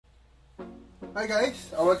Hi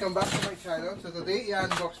guys! Welcome back to my channel. So today,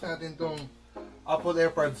 i-unbox natin tong Apple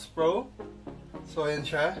Airpods Pro. So ayan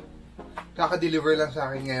siya. Kaka-deliver lang sa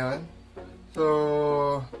akin ngayon.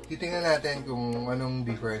 So, titingnan natin kung anong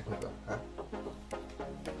difference nito. Ha?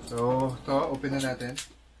 So, ito, open na natin.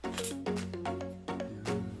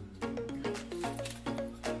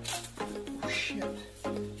 Oh shit!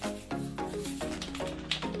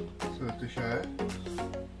 So, ito siya.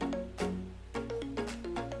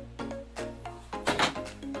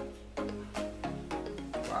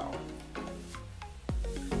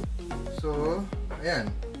 So,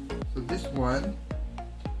 ayan. So, this one,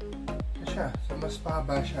 siya. So, mas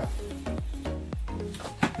pahaba siya.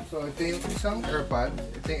 So, ito yung isang AirPods.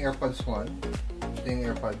 Ito yung AirPods 1. Ito yung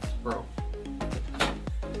AirPods Pro.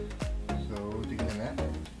 So, tignan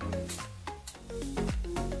natin.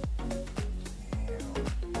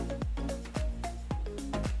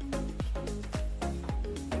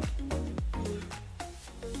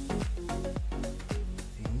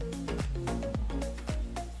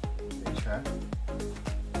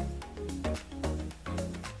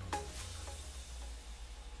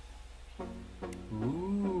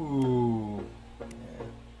 Ooh. Yeah.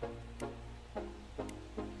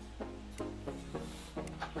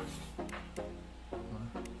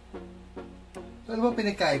 So, ano ba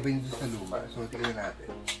pinagkaiba nyo sa luma? So, tignan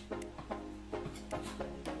natin.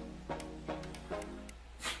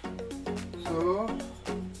 So,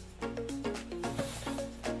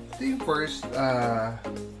 ito yung first,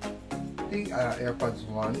 ito yung AirPods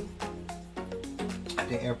 1. Ito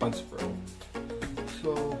yung AirPods Pro.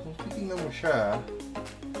 So, kung titingnan mo siya,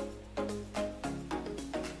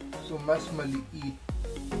 so, mas maliit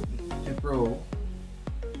si Pro.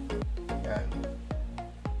 Yan.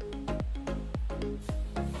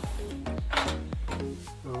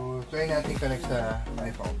 So, try natin connect sa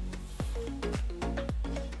iPhone.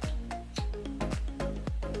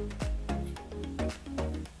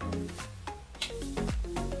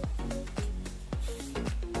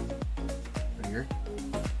 Here.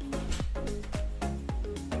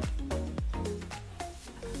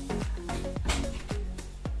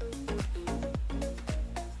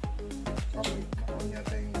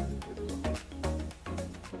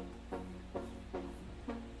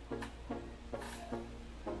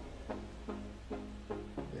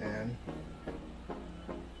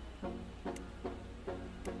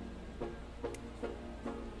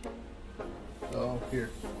 So, here.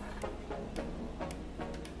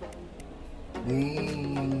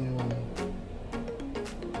 Damn.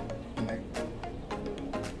 Connect.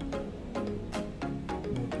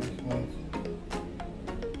 Okay.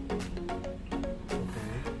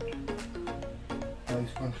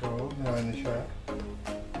 Noise control. Naman na siya.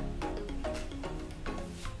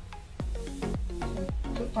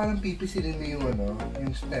 So, parang pipisilin mo yung ano,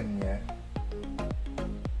 yung stem niya.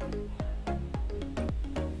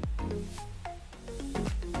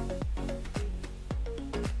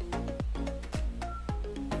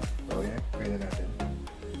 Kaya natin.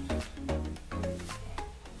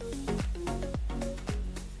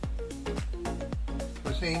 So,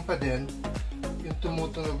 same pa din, yung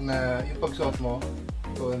tumutunog na, yung pagsuot mo,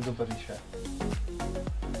 so, nandun pa rin siya.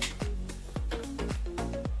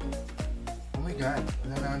 Oh my god,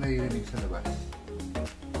 wala na ako naririnig sa labas.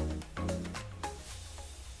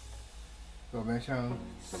 So, meron siyang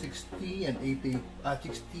 60 and 80%.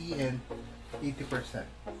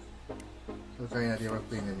 So, try natin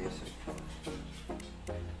mag-play na music.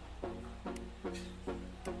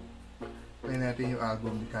 Play natin yung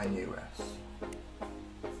album ni Kanye West.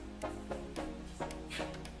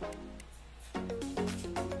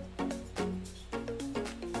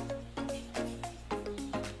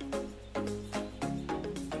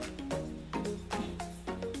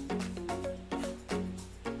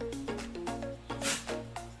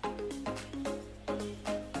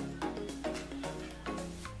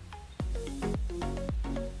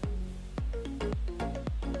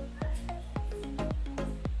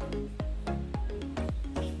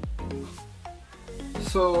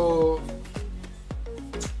 So,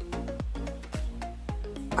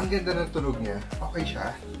 ang ganda ng tunog niya. Okay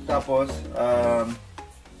siya. Tapos,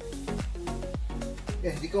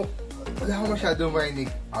 hindi ko, wala akong masyadong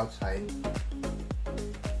marinig outside.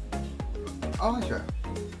 Okay siya.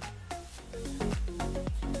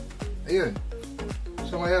 Ayun.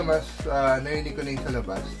 So, ngayon, mas narinig ko na yung sa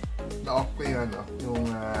labas. Na-off ko yung, yung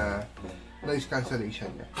noise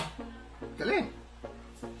cancellation niya. Galing!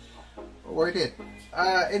 Worth it.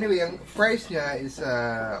 Anyway, ang price niya is,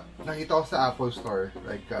 nakita ko sa Apple Store,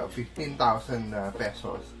 like 15,000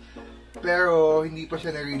 pesos. Pero, hindi pa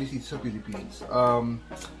siya na-release sa Philippines.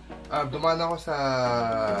 Dumaan ako sa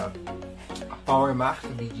Power Max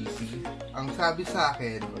sa BGC. Ang sabi sa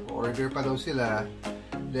akin, mag-order pa daw sila.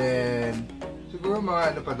 Then, siguro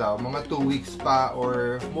mga ano pa daw, mga 2 weeks pa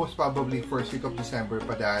or most probably first week of December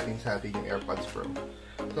pa darating sa atin yung Airpods Pro.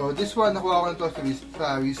 So, this one, nakuha ko na to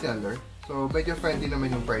sa reseller. So, medyo friendly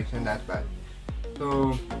naman yung price na, not bad.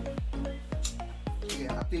 So,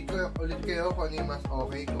 update ko ulit kayo kung ano yung mas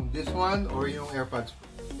okay, kung this one or yung AirPods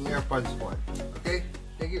one. Okay?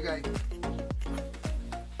 Thank you guys.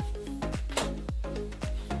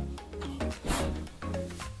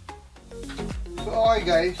 So okay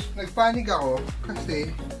guys, nagpanik ako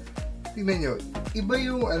kasi tingnan nyo, iba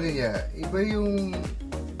yung ano niya, iba yung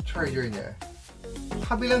charger niya.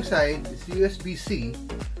 Kabilang side is USB-C,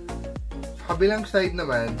 kabilang side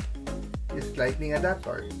naman is lightning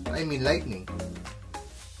adapter. I mean lightning.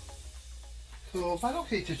 So, paano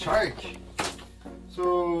ko i-charge? So,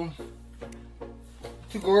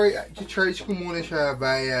 siguro, i-charge ko muna siya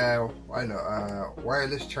via,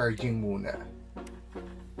 wireless charging muna.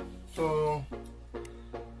 So,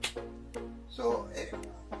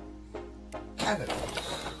 I don't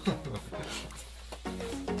know.